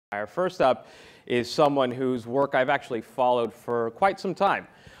First up is someone whose work I've actually followed for quite some time.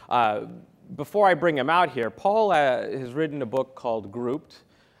 Before I bring him out here, Paul has written a book called Grouped.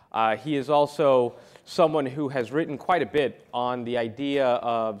 He is also someone who has written quite a bit on the idea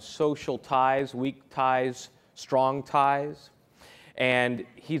of social ties, weak ties, strong ties. And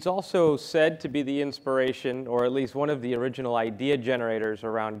he's also said to be the inspiration, or at least one of the original idea generators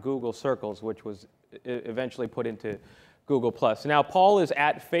around Google Circles, which was eventually put into Google+. Now, Paul is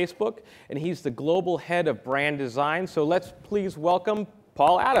at Facebook, and he's the global head of brand design. So let's please welcome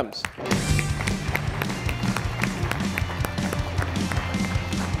Paul Adams.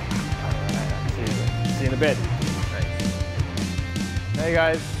 See you in a bit. Thanks. Hey,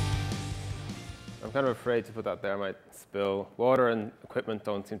 guys. I'm kind of afraid to put that there. I might spill. Water and equipment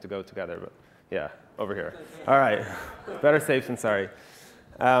don't seem to go together, but yeah, over here. All right. Better safe than sorry.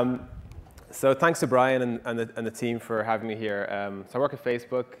 So thanks to Brian and the team for having me here. So I work at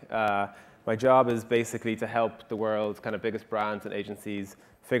Facebook. My job is basically to help the world's kind of biggest brands and agencies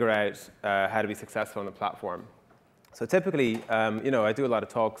figure out how to be successful on the platform. So typically, I do a lot of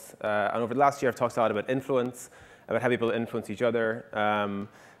talks. And over the last year, I've talked a lot about influence, about how people influence each other, a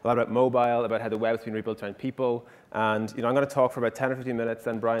lot about mobile, about how the web's been rebuilt around people. And I'm going to talk for about 10 or 15 minutes,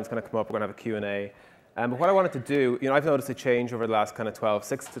 then Brian's going to come up, we're going to have a Q&A. But what I wanted to do, I've noticed a change over the last kind of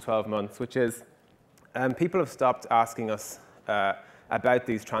 6 to 12 months, which is people have stopped asking us about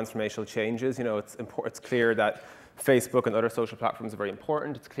these transformational changes. It's clear that Facebook and other social platforms are very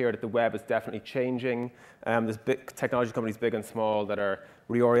important. It's clear that the web is definitely changing. There's big technology companies, big and small, that are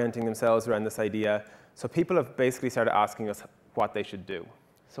reorienting themselves around this idea. So people have basically started asking us what they should do.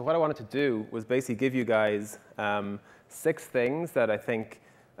 So what I wanted to do was basically give you guys 6 things that I think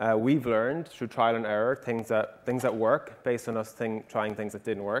we've learned through trial and error, things that work based on us trying things that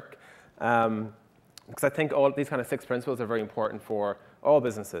didn't work. Because I think all these kind of 6 principles are very important for all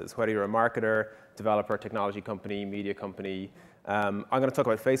businesses, whether you're a marketer, developer, technology company, media company. I'm going to talk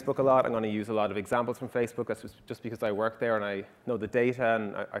about Facebook a lot. I'm going to use a lot of examples from Facebook. That's just because I work there and I know the data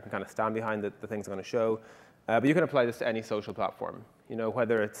and I can kind of stand behind the things I'm going to show. But you can apply this to any social platform.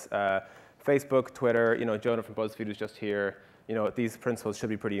 Whether it's Facebook, Twitter, Jonah from BuzzFeed was just here. These principles should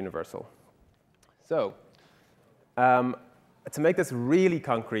be pretty universal. So to make this really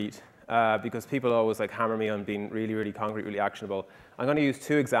concrete, because people always hammer me on being really, really concrete, really actionable, I'm going to use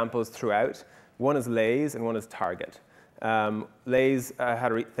 2 examples throughout. One is Lay's and one is Target. Lay's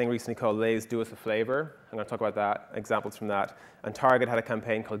had a thing recently called Lay's Do Us a Flavor. I'm going to talk about that, examples from that. And Target had a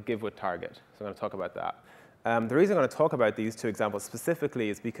campaign called Give with Target. So I'm going to talk about that. The reason I'm going to talk about these 2 examples specifically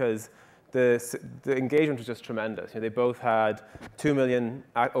is because the engagement was just tremendous. They both had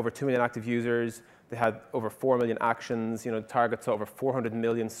over 2 million active users. They had over 4 million actions. Target saw over 400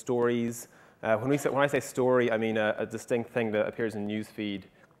 million stories. When I say story, I mean a distinct thing that appears in newsfeed.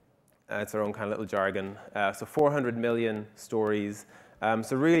 It's their own kind of little jargon. So 400 million stories.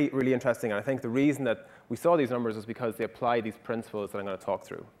 So really, really interesting. And I think the reason that we saw these numbers was because they apply these principles that I'm going to talk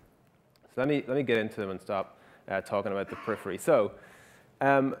through. So let me get into them and stop talking about the periphery. So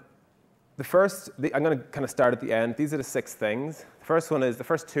I'm going to kind of start at the end. These are the 6 things. The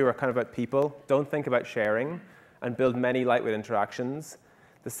first 2 are kind of about people. Don't think about sharing and build many lightweight interactions.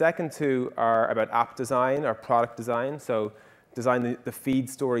 The second 2 are about app design or product design. So design the feed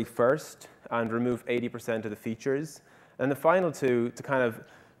story first and remove 80% of the features. And the final 2 to kind of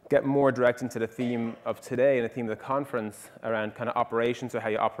get more direct into the theme of today and the theme of the conference around kind of operations or how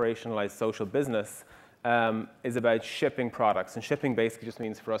you operationalize social business is about shipping products. And shipping basically just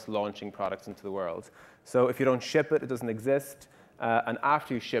means for us launching products into the world. So if you don't ship it, it doesn't exist. And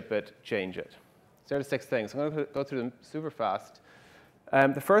after you ship it, change it. So there are 6 things. I'm going to go through them super fast.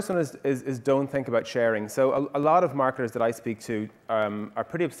 The first one is don't think about sharing. So a lot of marketers that I speak to are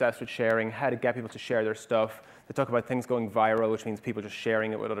pretty obsessed with sharing, how to get people to share their stuff. They talk about things going viral, which means people just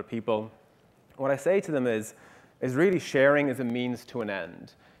sharing it with other people. What I say to them is really sharing is a means to an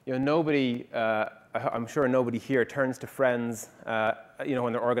end. I'm sure nobody here turns to friends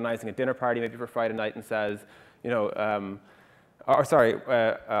when they're organizing a dinner party, maybe for Friday night, and says, I'll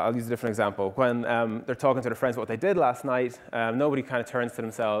use a different example. When they're talking to their friends about what they did last night, nobody kind of turns to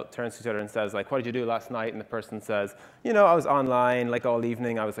each other and says, what did you do last night? And the person says, I was online, all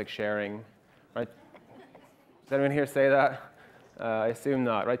evening, I was sharing, right? Does anyone here say that? I assume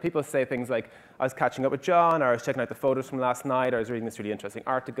not, right? People say things like, I was catching up with John, or I was checking out the photos from last night, or I was reading this really interesting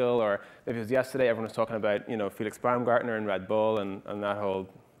article, or maybe it was yesterday, everyone was talking about, Felix Baumgartner and Red Bull and that whole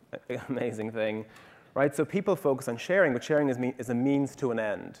amazing thing. Right? So people focus on sharing, but sharing is a means to an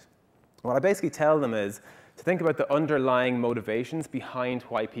end. What I basically tell them is to think about the underlying motivations behind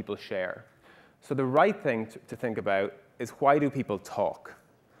why people share. So the right thing to think about is, why do people talk?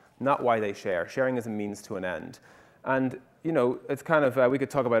 not why they share. Sharing is a means to an end. And you know, it's kind of, we could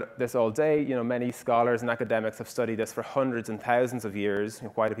talk about this all day. You know, many scholars and academics have studied this for hundreds and thousands of years. You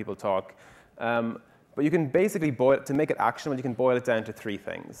know, why do people talk? But you can basically to make it actionable, you can boil it down to three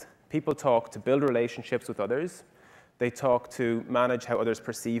things. People talk to build relationships with others. They talk to manage how others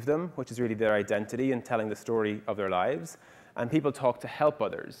perceive them, which is really their identity and telling the story of their lives. And people talk to help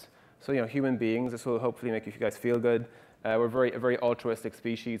others. So, you know, human beings, this will hopefully make you guys feel good. We're a very altruistic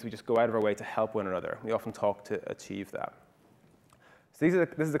species. We just go out of our way to help one another. We often talk to achieve that. So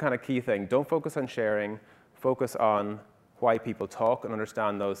this is the kind of key thing. Don't focus on sharing. Focus on why people talk and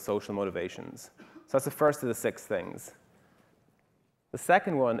understand those social motivations. So that's the first of the 6 things. The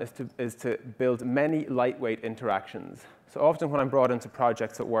second one is to build many lightweight interactions. So often when I'm brought into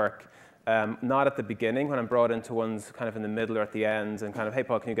projects at work, not at the beginning, when I'm brought into ones kind of in the middle or at the end, and kind of, hey,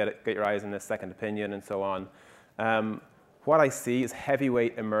 Paul, can you get your eyes on this second opinion, and so on. What I see is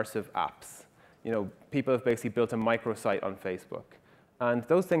heavyweight immersive apps. You know, people have basically built a microsite on Facebook. And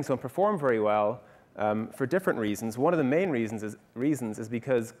those things don't perform very well for different reasons. One of the main reasons is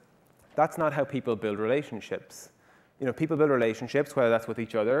because that's not how people build relationships. You know, people build relationships, whether that's with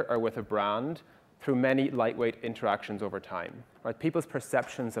each other or with a brand, through many lightweight interactions over time. Right? People's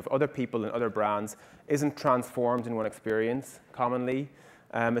perceptions of other people and other brands isn't transformed in one experience commonly.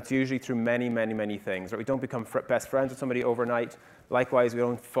 It's usually through many, many, many things. Right? We don't become best friends with somebody overnight. Likewise, we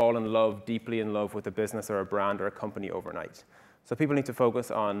don't fall in love, deeply in love with a business or a brand or a company overnight. So people need to focus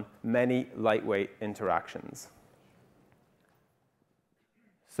on many lightweight interactions.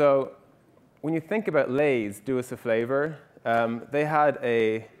 So when you think about Lay's Do Us a Flavor, they had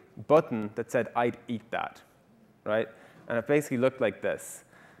a button that said, I'd eat that, right? And it basically looked like this.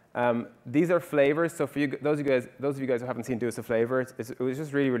 These are flavors. So for you, those of you guys who haven't seen Do Us a Flavor, it was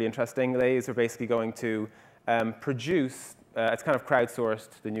just really, really interesting. Lay's are basically going to produce, it's kind of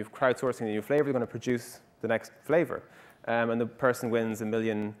crowdsourcing the new flavor. They're going to produce the next flavor. And the person wins $1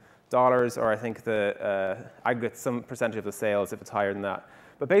 million, or I think aggregate some percentage of the sales if it's higher than that.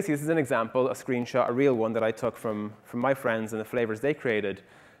 But basically, this is an example, a screenshot, a real one that I took from my friends and the flavors they created.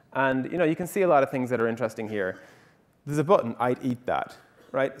 And you know, you can see a lot of things that are interesting here. There's a button, I'd eat that,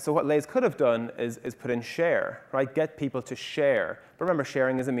 right? So what Lay's could have done is put in share, right? Get people to share. But remember,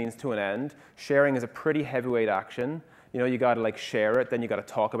 sharing is a means to an end. Sharing is a pretty heavyweight action. You know, you got to like share it, then you got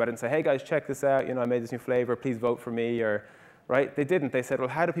to talk about it and say, hey guys, check this out. You know, I made this new flavor. Please vote for me. Or, right? They didn't. They said, well,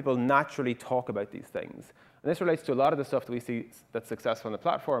 how do people naturally talk about these things? And this relates to a lot of the stuff that we see that's successful on the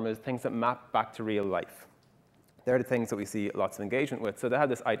platform is things that map back to real life. They're the things that we see lots of engagement with. So they had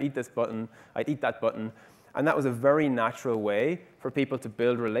this, I'd eat this button, I'd eat that button. And that was a very natural way for people to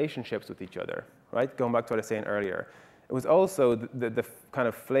build relationships with each other, right? Going back to what I was saying earlier. It was also the kind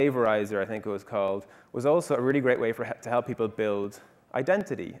of flavorizer, I think it was called, was also a really great way to help people build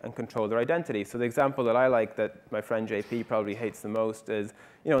identity and control their identity. So the example that I like that my friend JP probably hates the most is,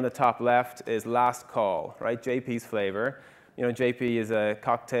 you know, in the top left is Last Call, right? JP's flavor. You know, JP is a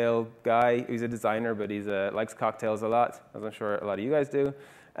cocktail guy. He's a designer, but he likes cocktails a lot, as I'm sure a lot of you guys do.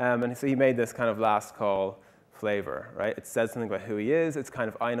 And so he made this kind of Last Call flavor, right? It says something about who he is. It's kind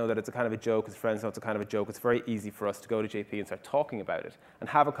of, I know that it's a kind of a joke. His friends know it's a kind of a joke. It's very easy for us to go to JP and start talking about it and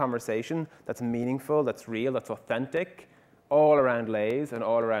have a conversation that's meaningful, that's real, that's authentic, all around Lay's and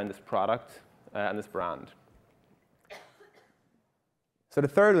all around this product and this brand. So the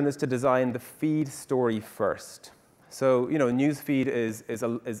third one is to design the feed story first. So, you know, newsfeed is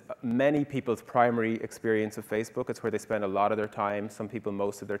many people's primary experience of Facebook. It's where they spend a lot of their time. Some people,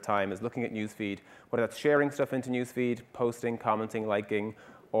 most of their time is looking at newsfeed, whether that's sharing stuff into newsfeed, posting, commenting, liking,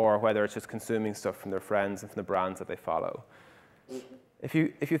 or whether it's just consuming stuff from their friends and from the brands that they follow. If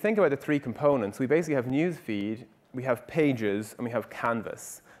you think about the 3 components, we basically have newsfeed, we have pages, and we have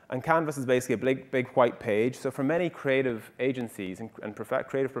Canvas. And Canvas is basically a big white page. So for many creative agencies and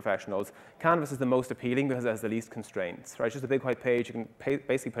creative professionals, Canvas is the most appealing because it has the least constraints, right? It's just a big white page. You can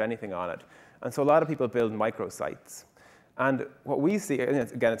basically put anything on it. And so a lot of people build microsites. And what we see,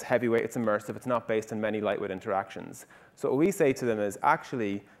 again, it's heavyweight, it's immersive, it's not based on many lightweight interactions. So what we say to them is,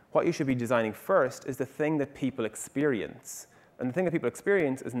 actually, what you should be designing first is the thing that people experience. And the thing that people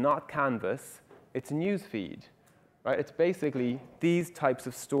experience is not Canvas, it's newsfeed. Right? It's basically these types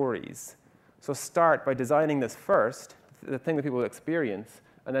of stories. So start by designing this first, the thing that people will experience,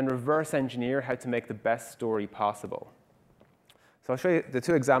 and then reverse engineer how to make the best story possible. So I'll show you the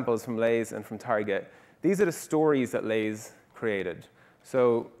 2 examples from Lay's and from Target. These are the stories that Lay's created.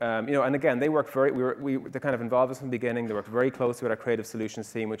 So, you know, and again, they worked they kind of involved us from the beginning. They worked very closely with our creative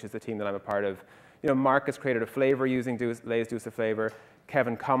solutions team, which is the team that I'm a part of. You know, Marcus created a flavor using Lay's Do Us a Flavor.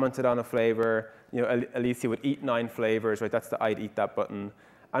 Kevin commented on a flavor. You know, Alicia would eat 9 flavors, right? That's the I'd eat that button.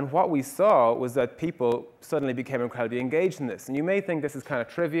 And what we saw was that people suddenly became incredibly engaged in this. And you may think this is kind of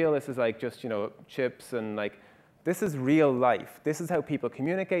trivial. This is like just, chips and like, this is real life. This is how people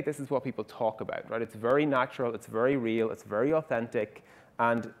communicate. This is what people talk about, right? It's very natural. It's very real. It's very authentic.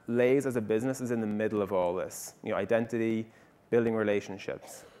 And Lay's as a business is in the middle of all this, identity, building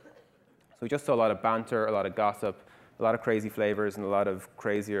relationships. So we just saw a lot of banter, a lot of gossip, a lot of crazy flavors, and a lot of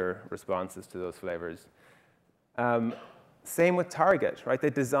crazier responses to those flavors. Same with Target, right? They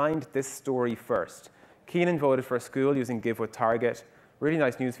designed this story first. Keenan voted for a school using Give with Target. Really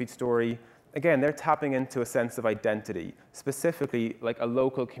nice newsfeed story. Again, they're tapping into a sense of identity, specifically like a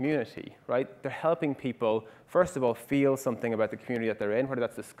local community, right? They're helping people, first of all, feel something about the community that they're in, whether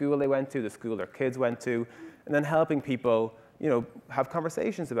that's the school they went to, the school their kids went to, and then helping people, have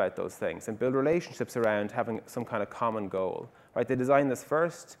conversations about those things and build relationships around having some kind of common goal, right? They designed this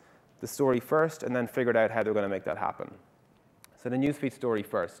first, the story first, and then figured out how they're going to make that happen. So the newsfeed story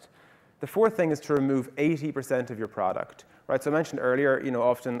first. The fourth thing is to remove 80% of your product, right? So I mentioned earlier,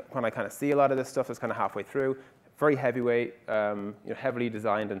 often when I kind of see a lot of this stuff, it's kind of halfway through, very heavyweight, heavily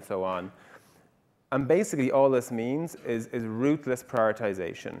designed and so on. And basically all this means is ruthless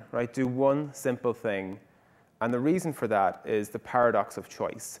prioritization, right? Do one simple thing. And the reason for that is the paradox of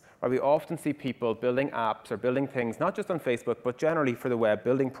choice. Right? We often see people building apps or building things, not just on Facebook, but generally for the web,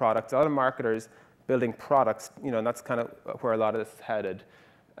 building products. A lot of marketers building products, and that's kind of where a lot of this is headed.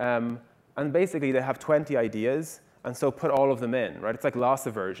 And basically, they have 20 ideas, and so put all of them in, right? It's like loss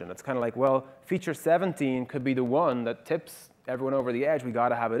aversion. It's kind of like, well, feature 17 could be the one that tips everyone over the edge. We got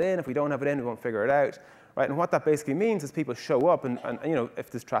to have it in. If we don't have it in, we won't figure it out, right? And what that basically means is people show up, and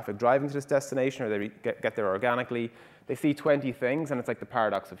if there's traffic driving to this destination, or they get there organically, they see 20 things, and it's like the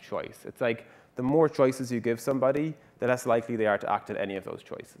paradox of choice. It's like the more choices you give somebody, the less likely they are to act on any of those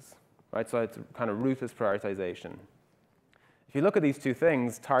choices. Right, so it's kind of ruthless prioritization. If you look at these two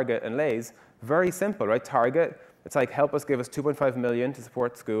things, Target and Lay's, very simple, right? Target, it's like, give us 2.5 million to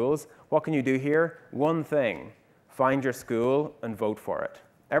support schools. What can you do here? One thing, find your school and vote for it.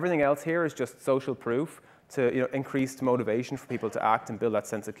 Everything else here is just social proof to increased motivation for people to act and build that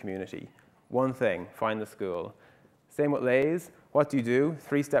sense of community. One thing, find the school. Same with Lay's. What do you do?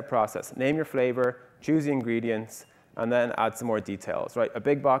 3-step process. Name your flavor, choose the ingredients, and then add some more details, right? A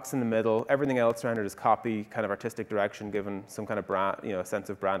big box in the middle, everything else around it is copy, kind of artistic direction, given some kind of brand, sense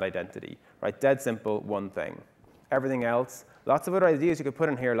of brand identity, right? Dead simple, one thing. Everything else, lots of other ideas you could put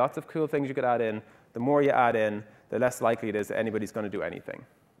in here, lots of cool things you could add in. The more you add in, the less likely it is that anybody's going to do anything.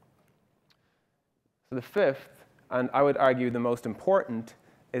 So the fifth, and I would argue the most important,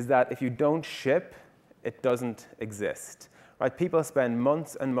 is that if you don't ship, it doesn't exist, right? People spend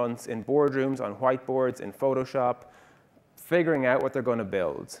months and months in boardrooms, on whiteboards, in Photoshop, figuring out what they're going to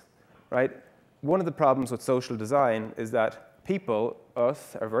build, right? One of the problems with social design is that people,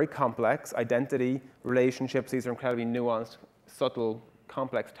 us, are very complex. Identity, relationships, these are incredibly nuanced, subtle,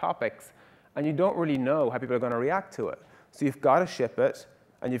 complex topics, and you don't really know how people are going to react to it. So you've got to ship it,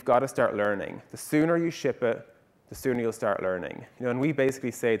 and you've got to start learning. The sooner you ship it, the sooner you'll start learning. And we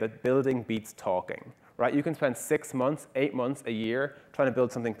basically say that building beats talking, right? You can spend 6 months, 8 months, a year trying to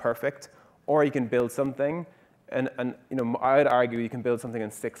build something perfect, or you can build something. And I would argue you can build something in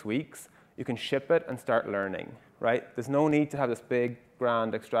 6 weeks. You can ship it and start learning, right? There's no need to have this big,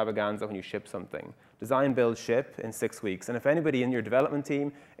 grand extravaganza when you ship something. Design, build, ship in 6 weeks. And if anybody in your development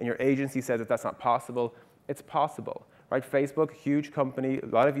team, in your agency says that that's not possible, it's possible, right? Facebook, huge company, a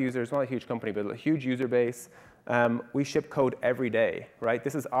lot of users, not a huge company, but a huge user base. We ship code every day, right?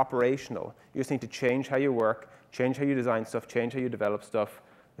 This is operational. You just need to change how you work, change how you design stuff, change how you develop stuff.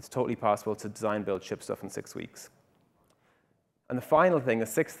 It's totally possible to design, build, ship stuff in 6 weeks. And the final thing, the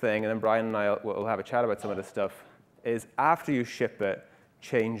sixth thing, and then Brian and I will have a chat about some of this stuff, is after you ship it,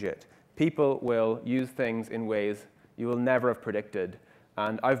 change it. People will use things in ways you will never have predicted.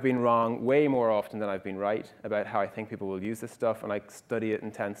 And I've been wrong way more often than I've been right about how I think people will use this stuff, and I study it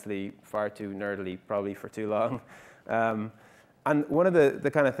intensely, far too nerdily, probably for too long. And one of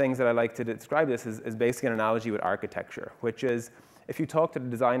the kind of things that I like to describe this is basically an analogy with architecture, which is if you talk to the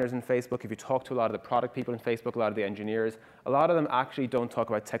designers in Facebook, if you talk to a lot of the product people in Facebook, a lot of the engineers, a lot of them actually don't talk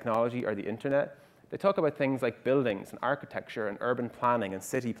about technology or the internet. They talk about things like buildings and architecture and urban planning and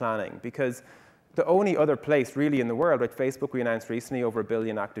city planning, because the only other place really in the world, right, Facebook we announced recently over 1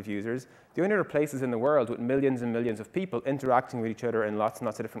 billion active users, the only other places in the world with millions and millions of people interacting with each other in lots and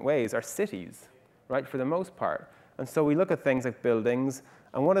lots of different ways are cities, right, for the most part. And so we look at things like buildings,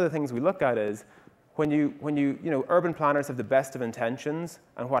 and one of the things we look at is urban planners have the best of intentions,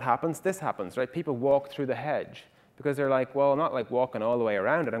 and what happens? This happens, right? People walk through the hedge because they're like, well, I'm not like walking all the way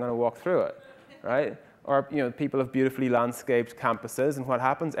around it, I'm going to walk through it, right? Or people have beautifully landscaped campuses, and what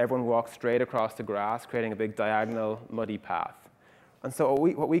happens? Everyone walks straight across the grass, creating a big diagonal, muddy path. And so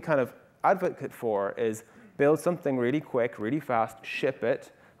what we kind of advocate for is build something really quick, really fast, ship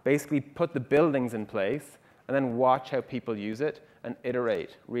it, basically put the buildings in place, and then watch how people use it and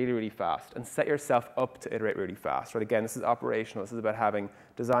iterate really, really fast, and set yourself up to iterate really fast. Right? Again, this is operational. This is about having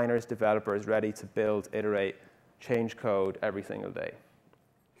designers, developers ready to build, iterate, change code every single day.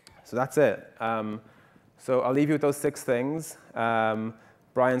 So that's it. So I'll leave you with those 6 things.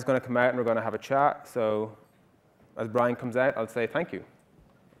 Brian's going to come out and we're going to have a chat. So as Brian comes out, I'll say thank you.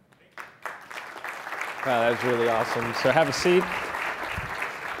 Wow, that's really awesome. So have a seat.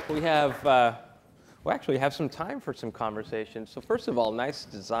 We actually have some time for some conversation. So first of all, nice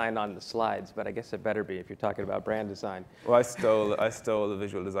design on the slides, but I guess it better be if you're talking about brand design. Well, I stole the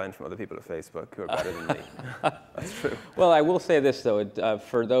visual design from other people at Facebook who are better than me. That's true. Well, I will say this, though.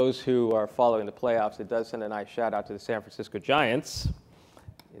 For those who are following the playoffs, it does send a nice shout out to the San Francisco Giants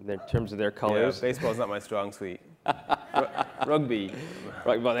in terms of their colors. Yeah, baseball's not my strong suit. Rugby.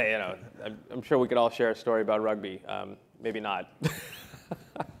 Well, I'm sure we could all share a story about rugby. Maybe not.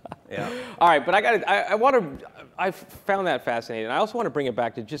 Yeah. All right, but I found that fascinating. I also want to bring it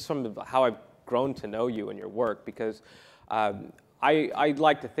back to just some of how I've grown to know you and your work, because I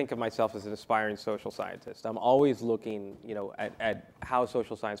like to think of myself as an aspiring social scientist. I'm always looking, at how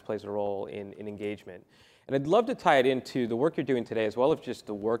social science plays a role in engagement. And I'd love to tie it into the work you're doing today, as well as just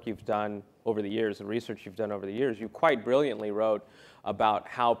the work you've done over the years, the research you've done over the years. You quite brilliantly wrote about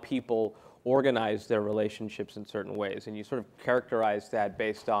how people organize their relationships in certain ways, and you sort of characterize that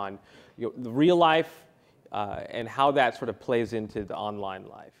based on the real life and how that sort of plays into the online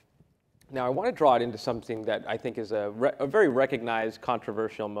life. Now, I want to draw it into something that I think is a very recognized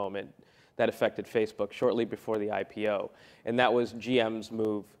controversial moment that affected Facebook shortly before the IPO, and that was GM's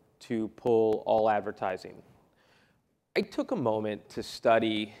move to pull all advertising. I took a moment to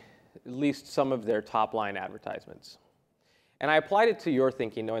study at least some of their top-line advertisements. And I applied it to your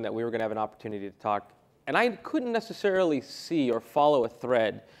thinking, knowing that we were going to have an opportunity to talk. And I couldn't necessarily see or follow a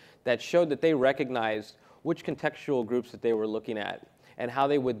thread that showed that they recognized which contextual groups that they were looking at, and how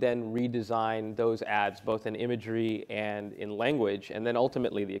they would then redesign those ads, both in imagery and in language, and then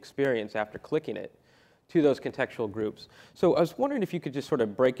ultimately the experience after clicking it to those contextual groups. So I was wondering if you could just sort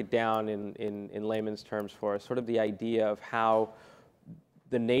of break it down in layman's terms for us, sort of the idea of how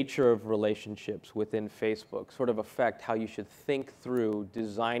the nature of relationships within Facebook sort of affect how you should think through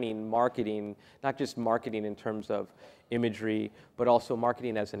designing marketing, not just marketing in terms of imagery, but also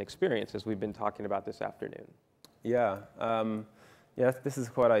marketing as an experience, as we've been talking about this afternoon. Yeah, this is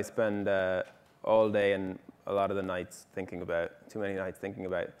what I spend all day and a lot of the nights thinking about, too many nights thinking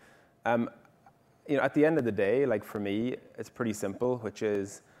about. At the end of the day, like for me, it's pretty simple, which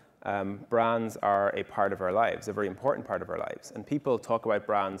is brands are a part of our lives, a very important part of our lives. And people talk about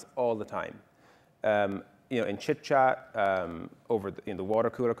brands all the time. In chit-chat, over the water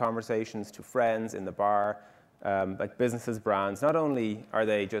cooler conversations, to friends, in the bar, like businesses, brands, not only are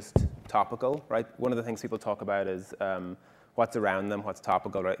they just topical, right? One of the things people talk about is what's around them, what's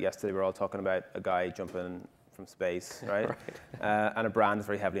topical, right? Yesterday we were all talking about a guy jumping from space, right? And a brand is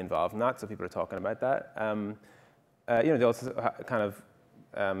very heavily involved in that, so people are talking about that. They also kind of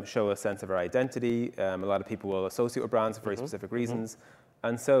show a sense of our identity. A lot of people will associate with brands for very specific reasons.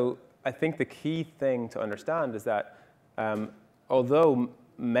 And so I think the key thing to understand is that although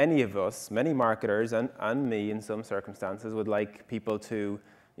many of us, many marketers, and me in some circumstances, would like people to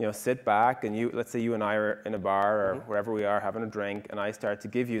sit back and let's say you and I are in a bar or wherever we are having a drink, and I start to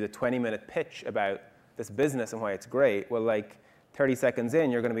give you the 20-minute pitch about this business and why it's great. Well, like 30 seconds in,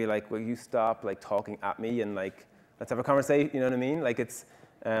 you're going to be like, will you stop like talking at me and like, let's have a conversation, you know what I mean? Like it's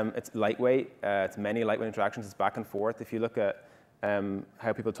lightweight, it's many lightweight interactions, it's back and forth. If you look at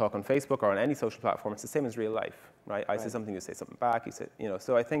how people talk on Facebook or on any social platform, it's the same as real life, right? I say something, you say something back, you say,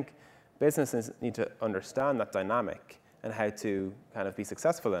 so I think businesses need to understand that dynamic and how to kind of be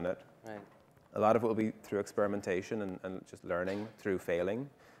successful in it. Right. A lot of it will be through experimentation and just learning through failing.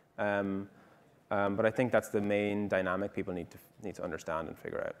 But I think that's the main dynamic people need to understand and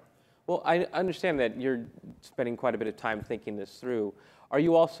figure out. Well, I understand that you're spending quite a bit of time thinking this through. Are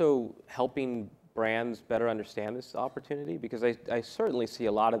you also helping brands better understand this opportunity? Because I certainly see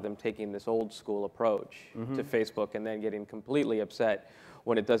a lot of them taking this old school approach to Facebook and then getting completely upset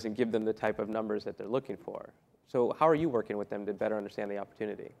when it doesn't give them the type of numbers that they're looking for. So how are you working with them to better understand the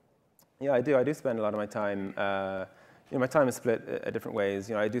opportunity? Yeah, I do. I do spend a lot of my time, my time is split different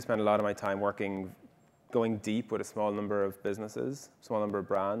ways. I do spend a lot of my time going deep with a small number of businesses, small number of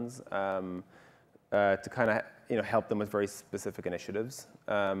brands, to kind of help them with very specific initiatives.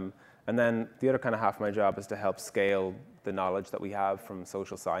 And And then the other kind of half of my job is to help scale the knowledge that we have from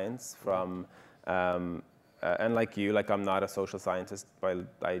social science, from, and like you, like I'm not a social scientist, but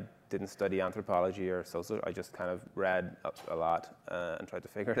I didn't study anthropology or social, I just kind of read a lot and tried to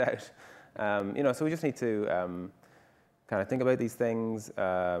figure it out. You know, so we just need to kind of think about these things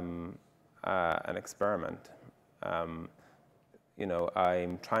and experiment. You know,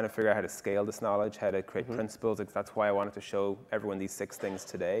 I'm trying to figure out how to scale this knowledge, how to create principles. That's why I wanted to show everyone these 6 things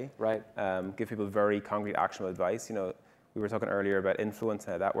today. Right. Give people very concrete, actionable advice. You know, we were talking earlier about influence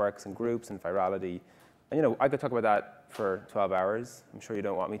and how that works, and groups and virality. And you know, I could talk about that for 12 hours. I'm sure you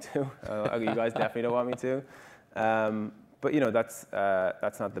don't want me to. You guys definitely don't want me to. But you know, that's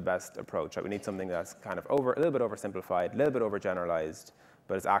not the best approach. Right? We need something that's kind of a little bit oversimplified, a little bit overgeneralized,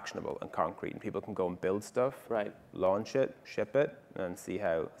 but it's actionable and concrete, and people can go and build stuff, right, launch it, ship it, and see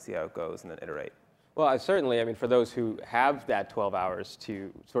how it goes, and then iterate. Well, certainly, I mean, for those who have that 12 hours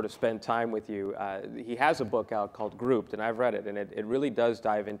to sort of spend time with you, he has a book out called Grouped, and I've read it, and it really does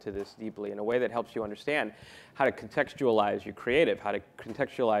dive into this deeply in a way that helps you understand how to contextualize your creative, how to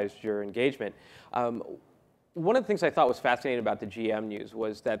contextualize your engagement. One of the things I thought was fascinating about the GM news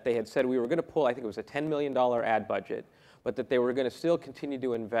was that they had said we were going to pull, I think it was a $10 million ad budget, but that they were going to still continue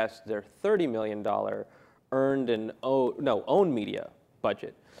to invest their $30 million owned media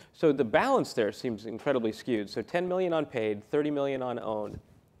budget. So the balance there seems incredibly skewed. So 10 million on paid, 30 million on owned.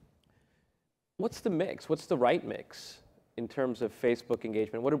 What's the mix? What's the right mix in terms of Facebook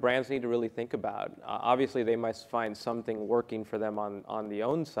engagement? What do brands need to really think about? Obviously, they must find something working for them on the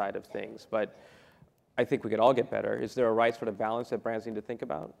owned side of things, but I think we could all get better. Is there a right sort of balance that brands need to think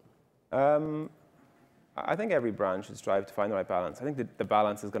about? I think every brand should strive to find the right balance. I think that the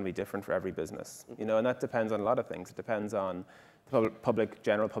balance is going to be different for every business, you know, and that depends on a lot of things. It depends on the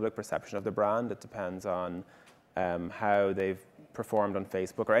general public perception of the brand. It depends on how they've performed on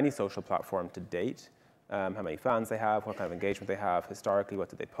Facebook or any social platform to date, how many fans they have, what kind of engagement they have historically, what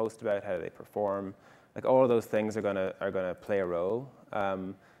did they post about, how do they perform. Like all of those things are gonna play a role.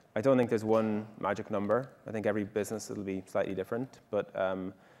 I don't think there's one magic number. I think every business will be slightly different, but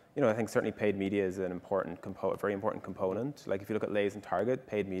you know, I think certainly paid media is an important very important component. Like if you look at Lay's and Target,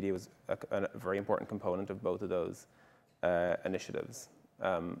 paid media was a very important component of both of those initiatives.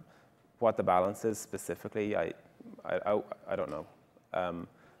 What the balance is specifically, I don't know. And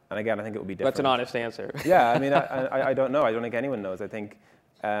again, I think it will be different. That's an honest answer. Yeah, I mean, I don't know. I don't think anyone knows. I think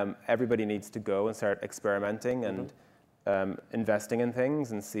everybody needs to go and start experimenting and investing in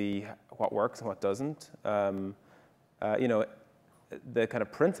things and see what works and what doesn't. You know, the kind of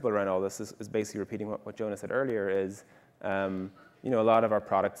principle around all this is basically repeating what Jonas said earlier is, you know, a lot of our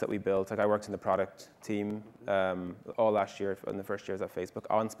products that we built, like I worked in the product team all last year, in the first years at Facebook,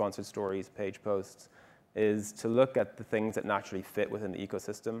 on sponsored stories, page posts, is to look at the things that naturally fit within the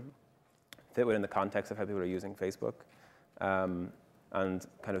ecosystem, fit within the context of how people are using Facebook, and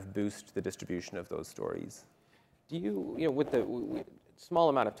kind of boost the distribution of those stories. Do you know, with the small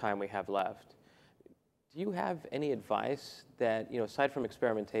amount of time we have left, do you have any advice that, you know, aside from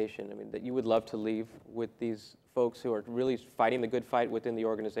experimentation, I mean, that you would love to leave with these folks who are really fighting the good fight within the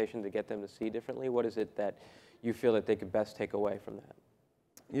organization to get them to see differently? What is it that you feel that they could best take away from that?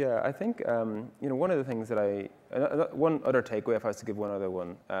 Yeah, I think, you know, one of the things that one other takeaway, if I was to give one other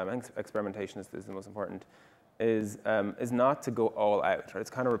one, I think experimentation is the most important, is not to go all out. Right?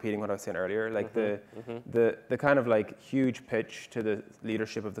 It's kind of repeating what I was saying earlier, like the kind of like huge pitch to the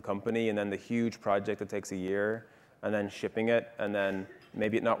leadership of the company, and then the huge project that takes a year, and then shipping it, and then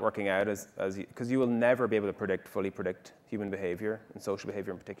maybe it not working out because you will never be able to fully predict human behavior and social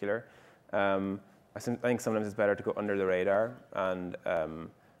behavior in particular. I think sometimes it's better to go under the radar and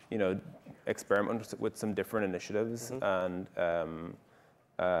you know, experiment with some different initiatives and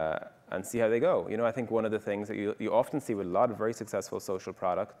see how they go. You know, I think one of the things that you often see with a lot of very successful social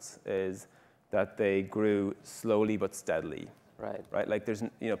products is that they grew slowly but steadily. Right. Right. Like there's,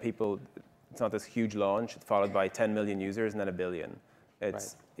 you know, it's not this huge launch followed by 10 million users and then 1 billion.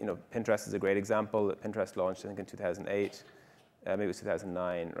 It's, you know, Pinterest is a great example. Pinterest launched, I think, in 2008. Maybe it was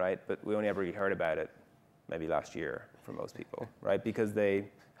 2009, right? But we only ever really heard about it maybe last year for most people, right? Because they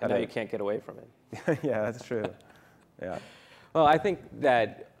had you can't get away from it. Yeah, that's true. Yeah. Well, I think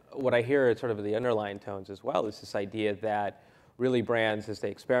that what I hear is sort of the underlying tones as well is this idea that really brands, as they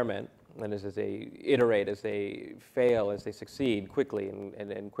experiment and as they iterate, as they fail, as they succeed quickly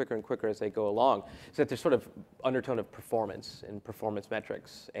and quicker as they go along, is that there's sort of undertone of performance and performance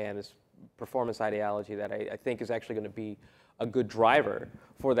metrics and this performance ideology that I think is actually going to be a good driver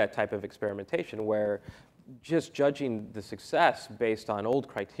for that type of experimentation, where just judging the success based on old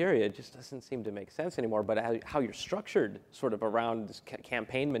criteria just doesn't seem to make sense anymore. But how you're structured sort of around this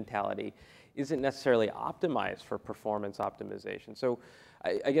campaign mentality isn't necessarily optimized for performance optimization. So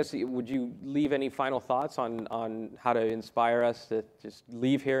I guess, would you leave any final thoughts on how to inspire us to just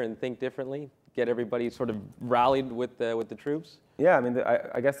leave here and think differently, get everybody sort of rallied with the troops? Yeah, I mean,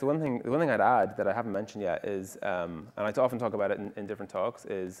 I guess the one thing I'd add that I haven't mentioned yet is, and I often talk about it in different talks,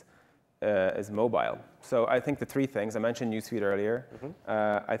 is mobile. So I think the three things I mentioned, newsfeed earlier.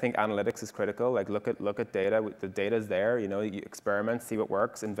 I think analytics is critical. Like look at data. The data is there. You know, you experiment, see what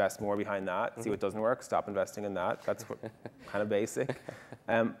works, invest more behind that. See what doesn't work, stop investing in that. That's kind of basic.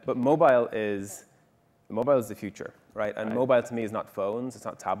 But mobile is the future, right? And mobile to me is not phones. It's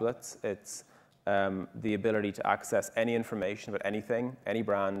not tablets. It's the ability to access any information about anything, any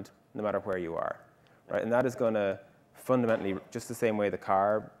brand, no matter where you are, right? And that is going to fundamentally, just the same way the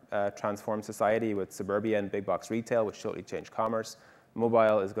car transformed society with suburbia and big box retail, which totally changed commerce,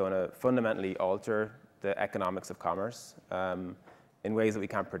 mobile is going to fundamentally alter the economics of commerce in ways that we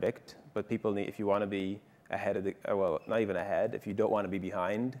can't predict. But people need, if you want to be ahead of the, well, not even ahead, if you don't want to be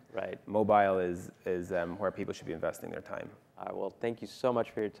behind, right, mobile is where people should be investing their time. Well, thank you so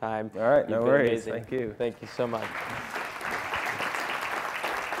much for your time. All right, no worries. Amazing. Thank you. Thank you so much.